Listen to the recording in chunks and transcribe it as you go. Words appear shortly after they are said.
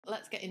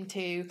let's get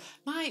into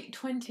my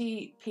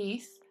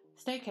 20-piece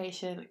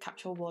staycation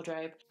capsule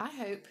wardrobe. I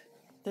hope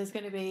there's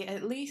going to be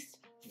at least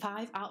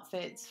 5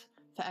 outfits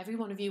for every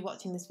one of you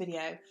watching this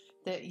video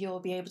that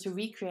you'll be able to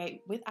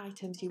recreate with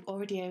items you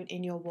already own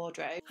in your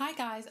wardrobe. Hi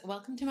guys,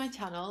 welcome to my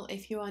channel.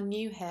 If you are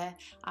new here,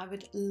 I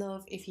would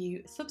love if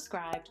you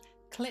subscribed,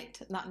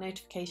 clicked that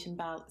notification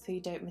bell so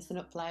you don't miss an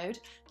upload.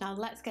 Now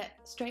let's get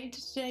straight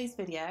into today's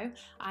video.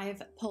 I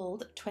have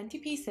pulled 20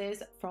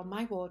 pieces from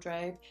my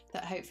wardrobe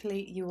that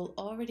hopefully you will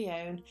already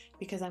own,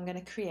 because I'm going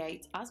to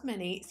create as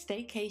many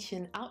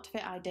staycation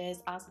outfit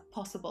ideas as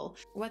possible.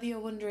 Whether you're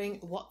wondering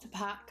what to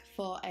pack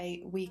for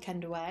a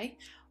weekend away,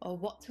 or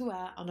what to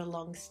wear on a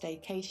long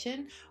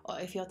staycation,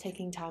 or if you're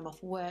taking time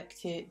off work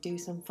to do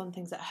some fun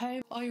things at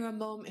home, or you're a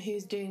mum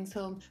who's doing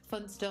some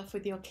fun stuff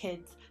with your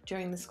kids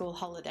during the school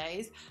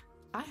holidays,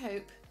 I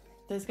hope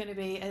there's going to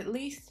be at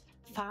least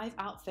 5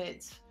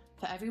 outfits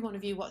for every one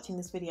of you watching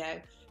this video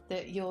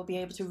that you'll be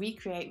able to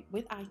recreate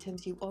with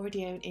items you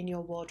already own in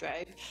your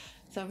wardrobe.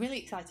 So I'm really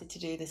excited to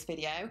do this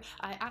video.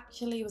 I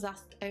actually was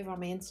asked over on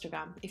my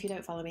Instagram, if you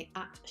don't follow me,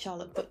 at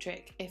Charlotte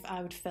Buttrick, if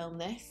I would film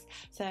this.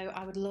 So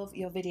I would love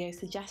your video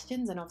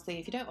suggestions, and obviously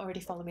if you don't already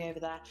follow me over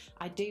there,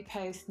 I do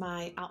post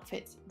my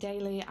outfits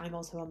daily. I'm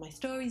also on my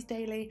stories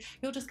daily.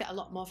 You'll just get a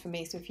lot more from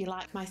me. So if you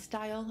like my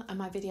style and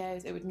my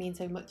videos, it would mean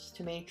so much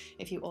to me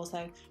if you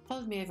also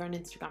followed me over on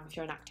Instagram if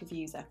you're an active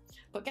user.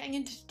 But getting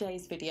into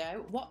today's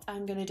video, what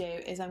I'm going to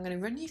do is I'm going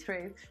to run you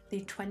through the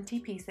 20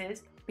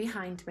 pieces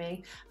behind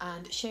me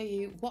and show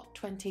you what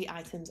 20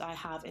 items I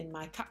have in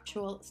my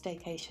capsule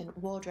staycation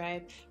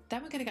wardrobe.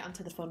 Then we're going to get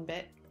onto the fun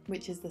bit,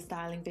 which is the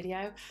styling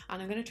video,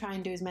 and I'm going to try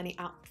and do as many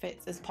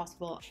outfits as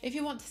possible. If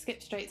you want to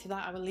skip straight to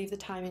that, I will leave the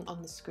timing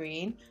on the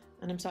screen.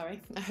 And I'm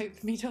sorry, I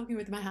hope me talking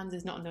with my hands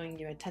is not annoying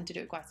you. I tend to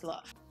do it quite a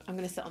lot. I'm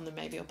going to sit on them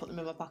maybe, or put them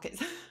in my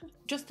pockets.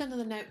 Just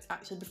another note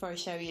actually before I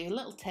show you, a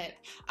little tip.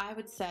 I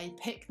would say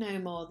pick no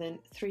more than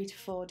 3 to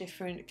 4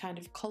 different kind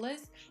of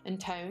colours and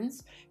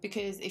tones,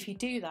 because if you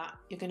do that,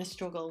 you're going to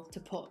struggle to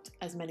put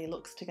as many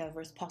looks together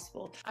as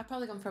possible. I've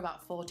probably gone for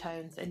about 4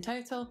 tones in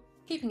total,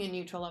 keeping it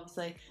neutral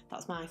obviously.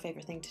 That's my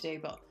favourite thing to do,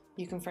 but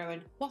you can throw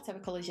in whatever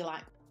colours you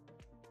like.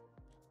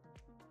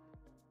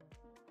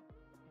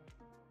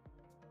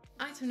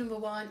 Item number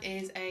 1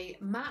 is a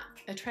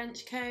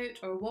trench coat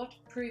or a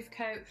waterproof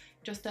coat,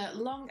 just a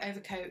long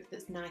overcoat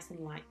that's nice and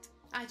light.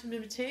 Item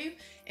number 2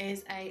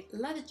 is a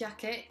leather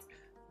jacket,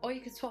 or you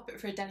could swap it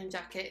for a denim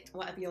jacket,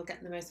 whatever you're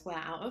getting the most wear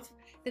out of.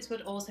 This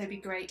would also be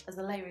great as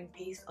a layering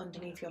piece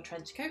underneath your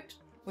trench coat.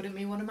 Wouldn't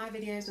be one of my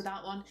videos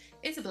without one.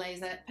 It's a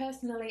blazer.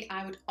 Personally,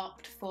 I would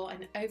opt for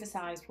an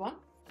oversized one.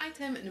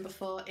 Item number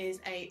 4 is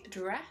a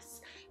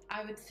dress.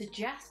 I would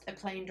suggest a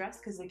plain dress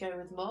because they go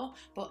with more,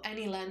 but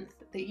any length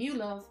that you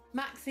love,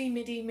 maxi,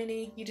 midi,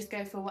 mini, you just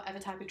go for whatever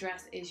type of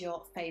dress is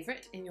your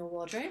favourite in your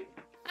wardrobe.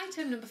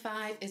 Item number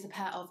 5 is a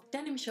pair of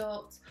denim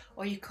shorts,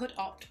 or you could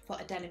opt for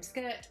a denim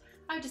skirt.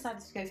 I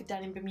decided to go for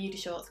denim Bermuda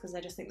shorts because I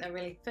just think they're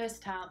really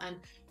versatile and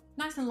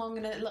nice and long,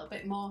 and a little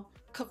bit more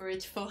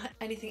coverage for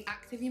anything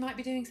active you might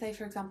be doing, say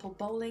for example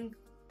bowling,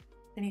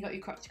 then you got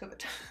your crotch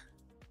covered.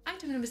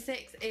 Item number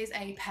 6 is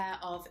a pair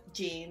of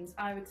jeans.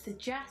 I would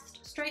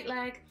suggest straight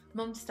leg,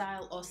 mum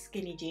style, or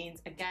skinny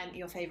jeans. Again,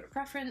 your favourite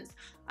preference.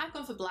 I've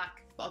gone for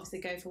black, but obviously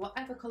go for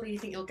whatever colour you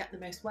think you'll get the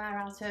most wear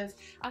out of.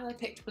 As I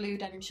picked blue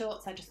denim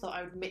shorts, I just thought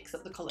I would mix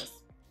up the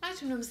colours.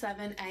 Item number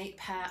 7, a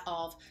pair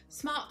of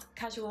smart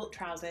casual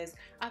trousers.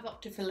 I've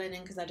opted for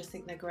linen because I just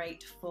think they're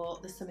great for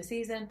the summer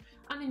season,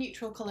 and a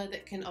neutral colour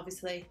that can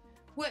obviously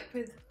work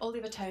with all the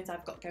other tones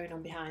I've got going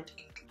on behind.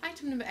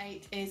 Item number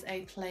 8 is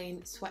a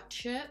plain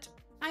sweatshirt.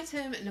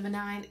 Item number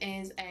 9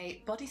 is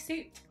a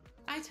bodysuit.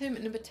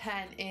 Item number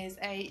 10 is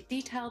a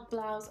detailed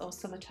blouse or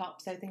summer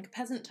top, so think a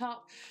peasant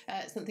top,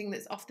 something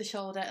that's off the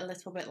shoulder a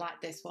little bit like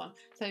this one,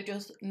 so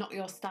just not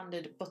your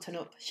standard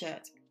button-up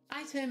shirt.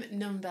 Item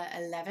number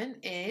 11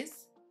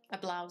 is a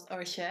blouse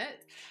or a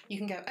shirt. You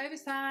can go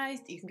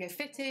oversized, you can go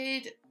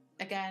fitted.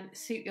 Again,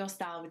 suit your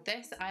style with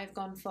this. I've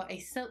gone for a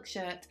silk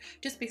shirt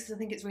just because I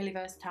think it's really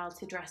versatile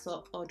to dress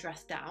up or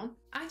dress down.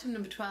 Item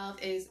number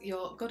 12 is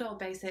your good old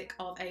basic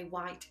of a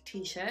white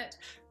t-shirt.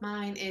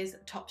 Mine is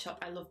Topshop.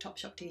 I love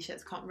Topshop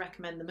t-shirts, can't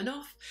recommend them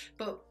enough.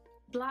 But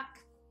black,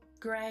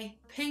 grey,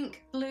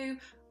 pink, blue,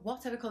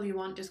 whatever colour you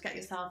want, just get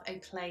yourself a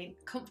plain,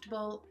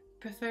 comfortable,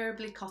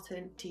 preferably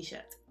cotton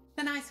t-shirt.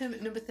 Then item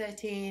number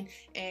 13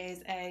 is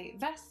a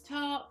vest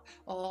top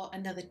or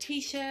another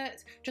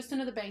t-shirt, just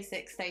another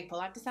basic staple.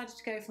 I've decided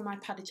to go for my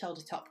padded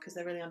shoulder top because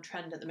they're really on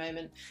trend at the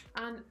moment,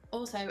 and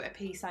also a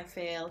piece I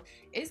feel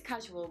is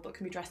casual but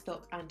can be dressed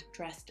up and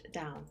dressed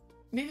down.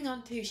 Moving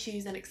on to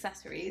shoes and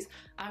accessories,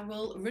 I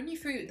will run you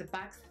through the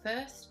bags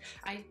first.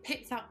 I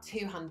picked out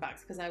 2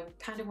 handbags because I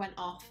kind of went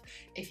off,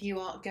 if you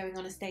are going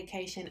on a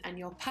staycation and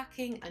you're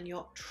packing and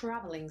you're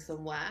traveling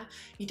somewhere,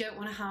 you don't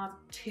want to have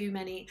too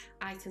many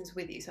items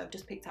with you. So I've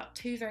just picked out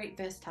 2 very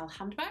versatile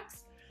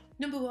handbags.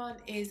 Number 1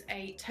 is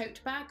a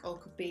tote bag, or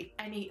could be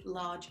any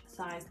large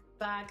size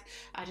bag.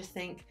 I just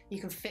think you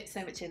can fit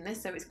so much in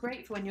this, so it's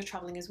great for when you're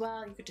traveling as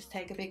well. You could just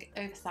take a big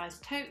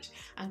oversized tote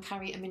and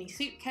carry a mini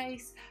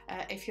suitcase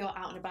if you're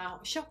out and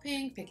about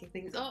shopping, picking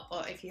things up,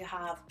 or if you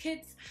have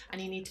kids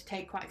and you need to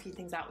take quite a few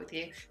things out with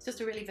you. It's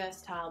just a really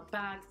versatile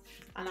bag.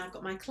 And I've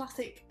got my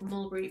classic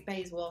Mulberry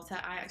Bayswater.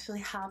 I actually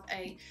have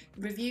a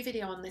review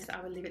video on this, I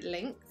will leave it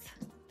linked.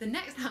 The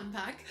next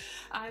handbag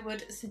I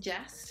would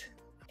suggest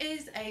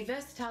is a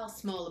versatile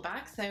smaller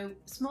bag, so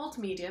small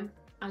to medium.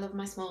 I love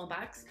my small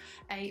bags.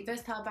 A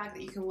versatile bag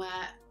that you can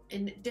wear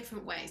in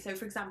different ways. So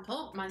for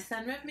example, my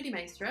Senred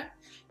Minimalist,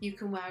 you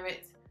can wear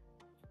it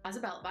as a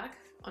belt bag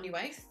on your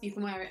waist. You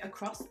can wear it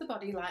across the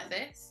body like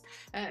this.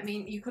 I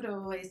mean, you could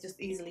always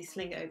just easily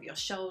sling it over your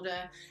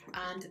shoulder,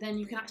 and then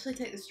you can actually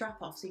take the strap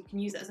off so you can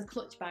use it as a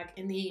clutch bag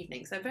in the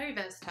evening. So very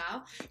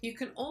versatile. You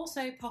can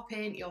also pop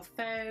in your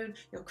phone,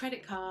 your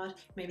credit card,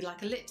 maybe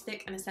like a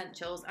lipstick and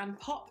essentials, and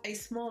pop a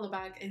smaller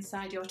bag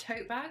inside your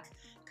tote bag.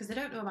 Because I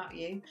don't know about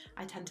you,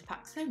 I tend to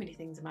pack so many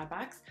things in my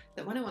bags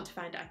that when I want to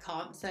find it, I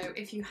can't. So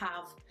if you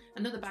have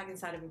another bag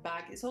inside of a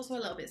bag, it's also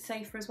a little bit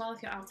safer as well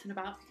if you're out and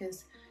about,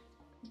 because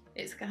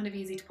it's kind of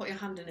easy to put your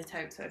hand in a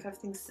tote. So if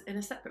everything's in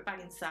a separate bag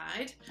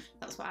inside,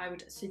 that's what I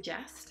would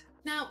suggest.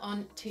 Now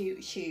on to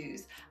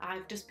shoes.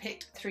 I've just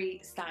picked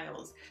 3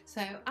 styles.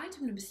 So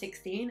item number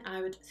 16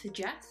 I would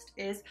suggest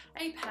is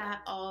a pair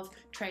of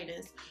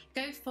trainers.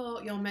 Go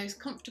for your most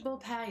comfortable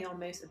pair, your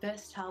most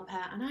versatile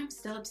pair, and I'm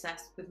still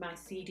obsessed with my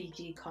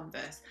CDG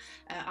Converse.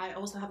 I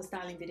also have a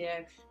styling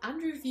video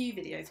and review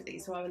video for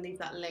these, so I will leave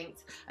that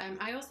linked.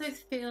 I also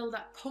feel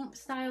that pump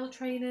style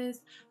trainers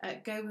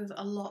go with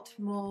a lot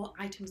more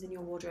items in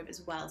your wardrobe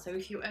as well. So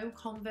if you own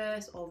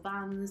Converse or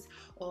Vans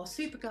or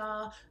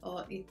Superga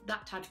or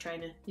that type of trainer,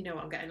 you know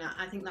what I'm getting at.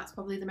 I think that's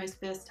probably the most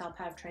versatile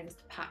pair of trainers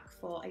to pack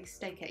for a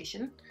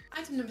staycation.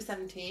 Item number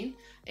 17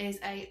 is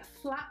a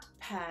flat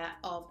pair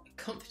of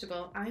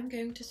comfortable, I'm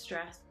going to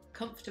stress,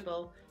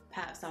 comfortable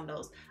pair of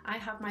sandals. I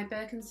have my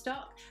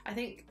Birkenstock. I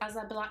think as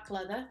they're black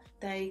leather,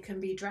 they can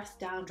be dressed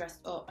down,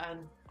 dressed up, and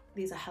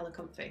these are hella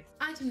comfy.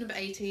 Item number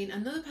 18,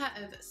 another pair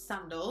of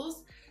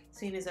sandals.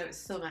 Seeing as though it's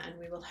summer and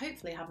we will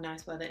hopefully have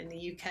nice weather in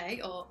the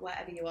UK or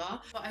wherever you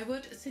are. But I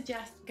would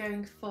suggest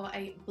going for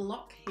a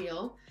block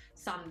heel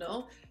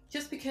sandal,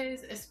 just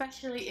because,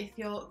 especially if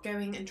you're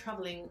going and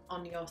travelling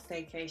on your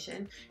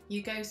staycation,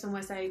 you go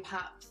somewhere, say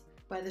perhaps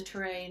where the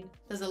terrain,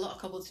 there's a lot of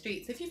cobbled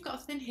streets. If you've got a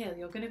thin heel,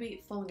 you're going to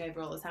be falling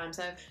over all the time.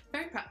 So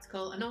very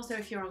practical. And also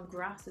if you're on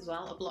grass as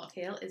well, a block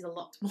heel is a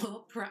lot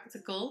more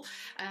practical.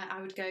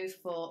 I would go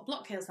for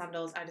block heel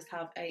sandals. I just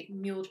have a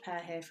muled pair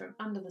here from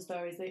Under the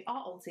Stories. They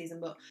are old season,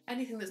 but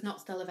anything that's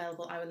not still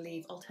available, I will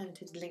leave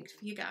alternatives linked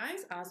for you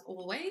guys, as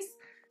always.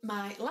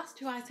 My last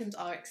 2 items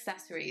are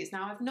accessories.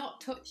 Now, I've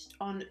not touched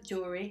on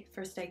jewellery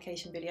for a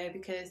staycation video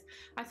because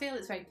I feel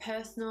it's very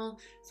personal.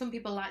 Some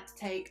people like to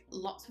take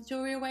lots of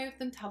jewellery away with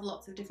them to have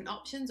lots of different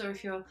options, or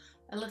if you're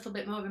a little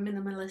bit more of a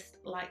minimalist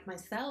like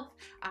myself,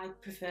 I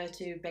prefer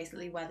to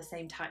basically wear the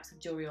same types of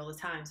jewellery all the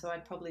time. So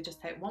I'd probably just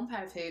take 1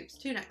 pair of hoops,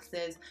 2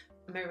 necklaces,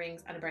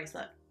 earrings and a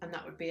bracelet, and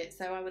that would be it.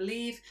 So I will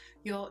leave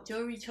your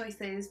jewellery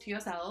choices to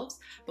yourselves,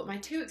 but my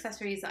 2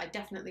 accessories that I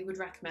definitely would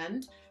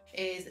recommend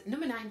is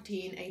number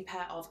 19, a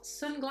pair of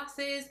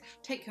sunglasses.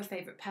 Take your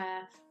favourite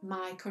pair.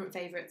 My current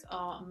favourites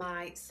are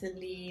my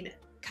Celine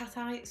cat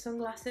eye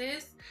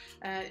sunglasses.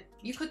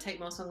 You could take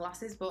more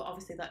sunglasses, but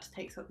obviously that just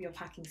takes up your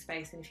packing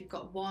space, and if you've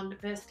got one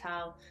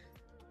versatile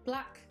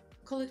black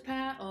coloured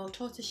pair or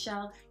tortoise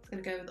shell, it's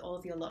going to go with all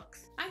of your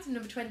looks. Item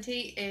number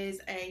 20 is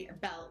a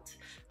belt.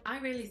 I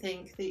really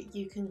think that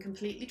you can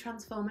completely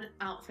transform an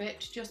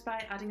outfit just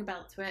by adding a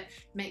belt to it.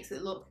 Makes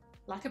it look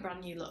like a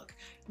brand new look.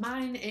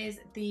 Mine is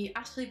the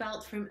Ashley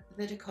belt from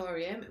the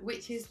Decorium,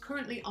 which is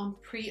currently on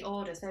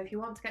pre-order. So if you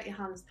want to get your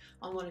hands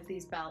on one of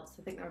these belts,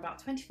 I think they're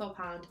about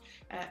 £24,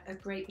 a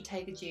great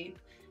Bottega dupe.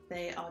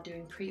 They are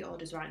doing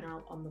pre-orders right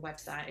now on the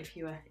website if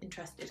you are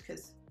interested,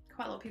 because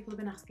quite a lot of people have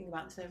been asking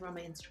about this over on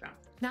my Instagram.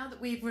 Now that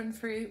we've run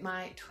through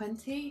my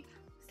 20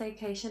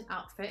 staycation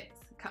outfits,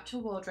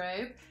 capsule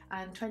wardrobe,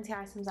 and 20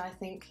 items I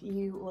think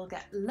you will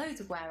get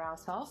loads of wear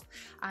out of,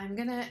 I'm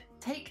gonna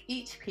take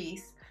each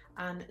piece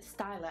and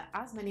style it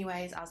as many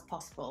ways as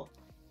possible.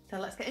 So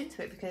let's get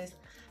into it, because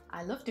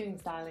I love doing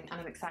styling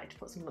and I'm excited to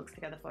put some looks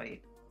together for you.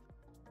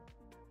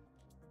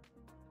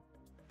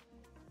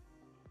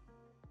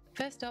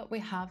 First up, we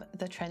have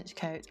the trench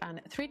coat,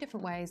 and 3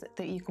 different ways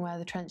that you can wear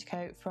the trench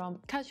coat, from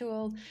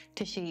casual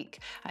to chic.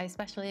 I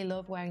especially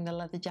love wearing the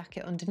leather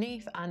jacket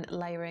underneath and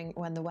layering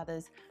when the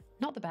weather's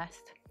not the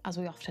best, as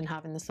we often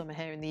have in the summer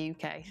here in the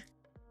UK.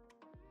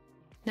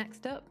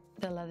 Next up,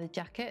 the leather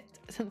jacket,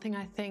 something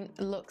I think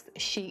looks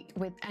chic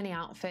with any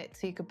outfit,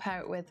 so you could pair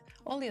it with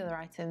all the other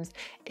items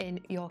in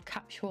your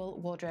capsule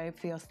wardrobe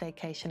for your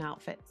staycation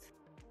outfits.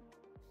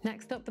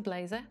 Next up, the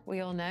blazer.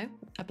 We all know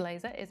a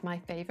blazer is my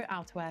favourite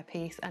outerwear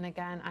piece, and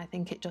again I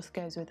think it just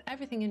goes with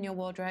everything in your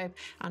wardrobe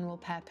and will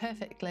pair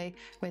perfectly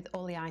with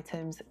all the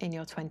items in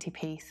your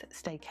 20-piece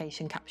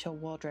staycation capsule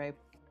wardrobe.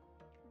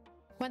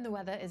 When the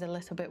weather is a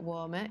little bit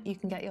warmer, you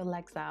can get your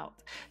legs out.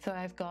 So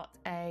I've got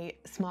a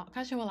smart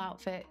casual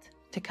outfit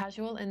to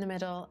casual in the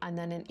middle and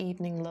then an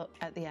evening look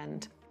at the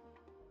end.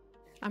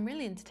 I'm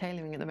really into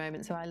tailoring at the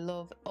moment, so I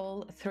love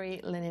all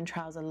 3 linen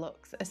trouser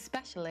looks,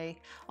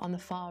 especially on the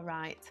far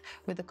right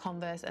with the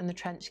Converse and the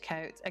trench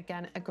coat.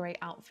 Again, a great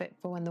outfit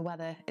for when the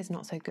weather is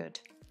not so good.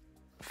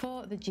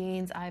 For the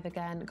jeans, I've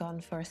again gone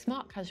for a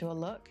smart casual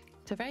look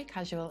to very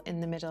casual in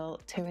the middle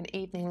to an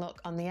evening look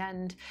on the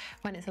end.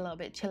 When it's a little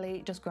bit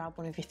chilly, just grab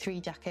one of your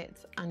 3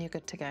 jackets and you're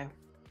good to go.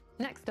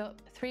 Next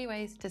up, 3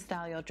 ways to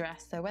style your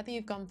dress. So whether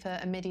you've gone for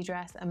a midi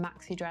dress, a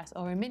maxi dress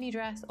or a mini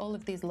dress, all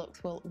of these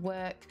looks will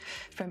work,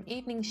 from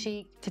evening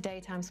chic to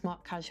daytime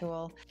smart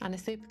casual and a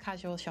super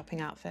casual shopping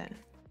outfit.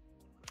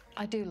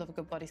 I do love a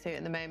good bodysuit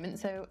at the moment,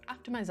 so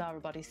after my Zara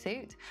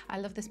bodysuit, I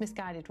love this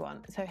misguided one.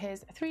 So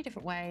here's 3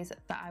 different ways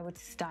that I would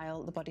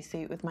style the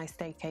bodysuit with my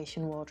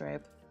staycation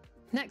wardrobe.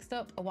 Next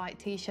up, a white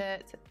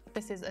t-shirt.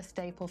 This is a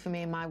staple for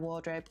me in my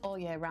wardrobe all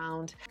year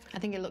round. I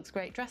think it looks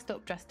great dressed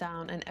up, dressed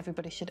down, and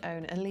everybody should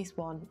own at least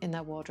one in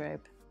their wardrobe.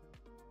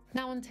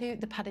 Now onto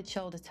the padded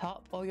shoulder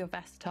top or your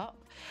vest top.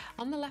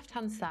 On the left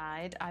hand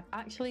side, I've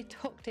actually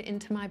tucked it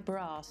into my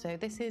bra. So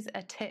this is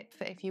a tip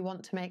for if you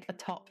want to make a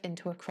top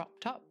into a crop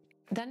top.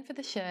 Then for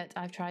the shirt,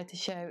 I've tried to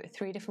show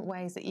 3 different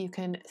ways that you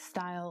can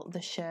style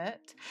the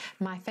shirt.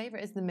 My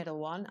favourite is the middle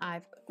one.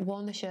 I've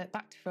worn the shirt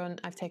back to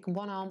front, I've taken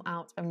one arm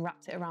out and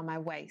wrapped it around my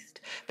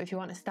waist. But if you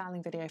want a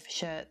styling video for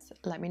shirts,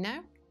 let me know.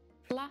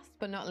 Last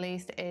but not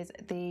least is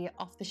the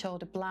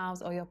off-the-shoulder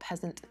blouse or your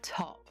peasant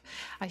top.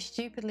 I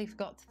stupidly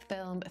forgot to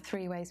film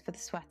 3 ways for the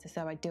sweater,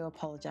 so I do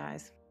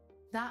apologise.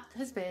 That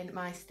has been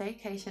my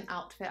staycation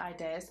outfit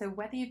ideas. So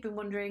whether you've been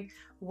wondering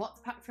what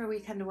to pack for a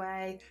weekend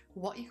away,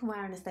 what you can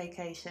wear in a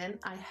staycation,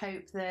 I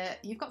hope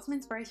that you've got some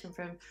inspiration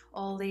from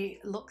all the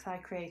looks I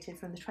created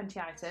from the 20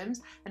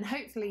 items, and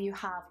hopefully you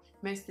have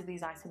most of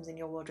these items in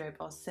your wardrobe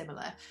or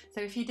similar.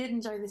 So if you did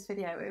enjoy this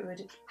video, it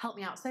would help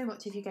me out so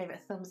much if you gave it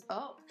a thumbs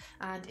up,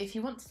 and if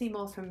you want to see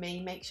more from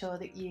me, make sure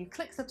that you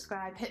click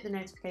subscribe, hit the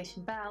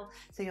notification bell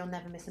so you'll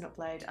never miss an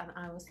upload, and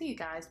I will see you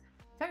guys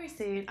very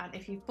soon. And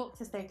if you've booked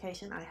a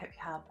staycation, I hope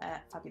you have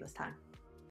a fabulous time.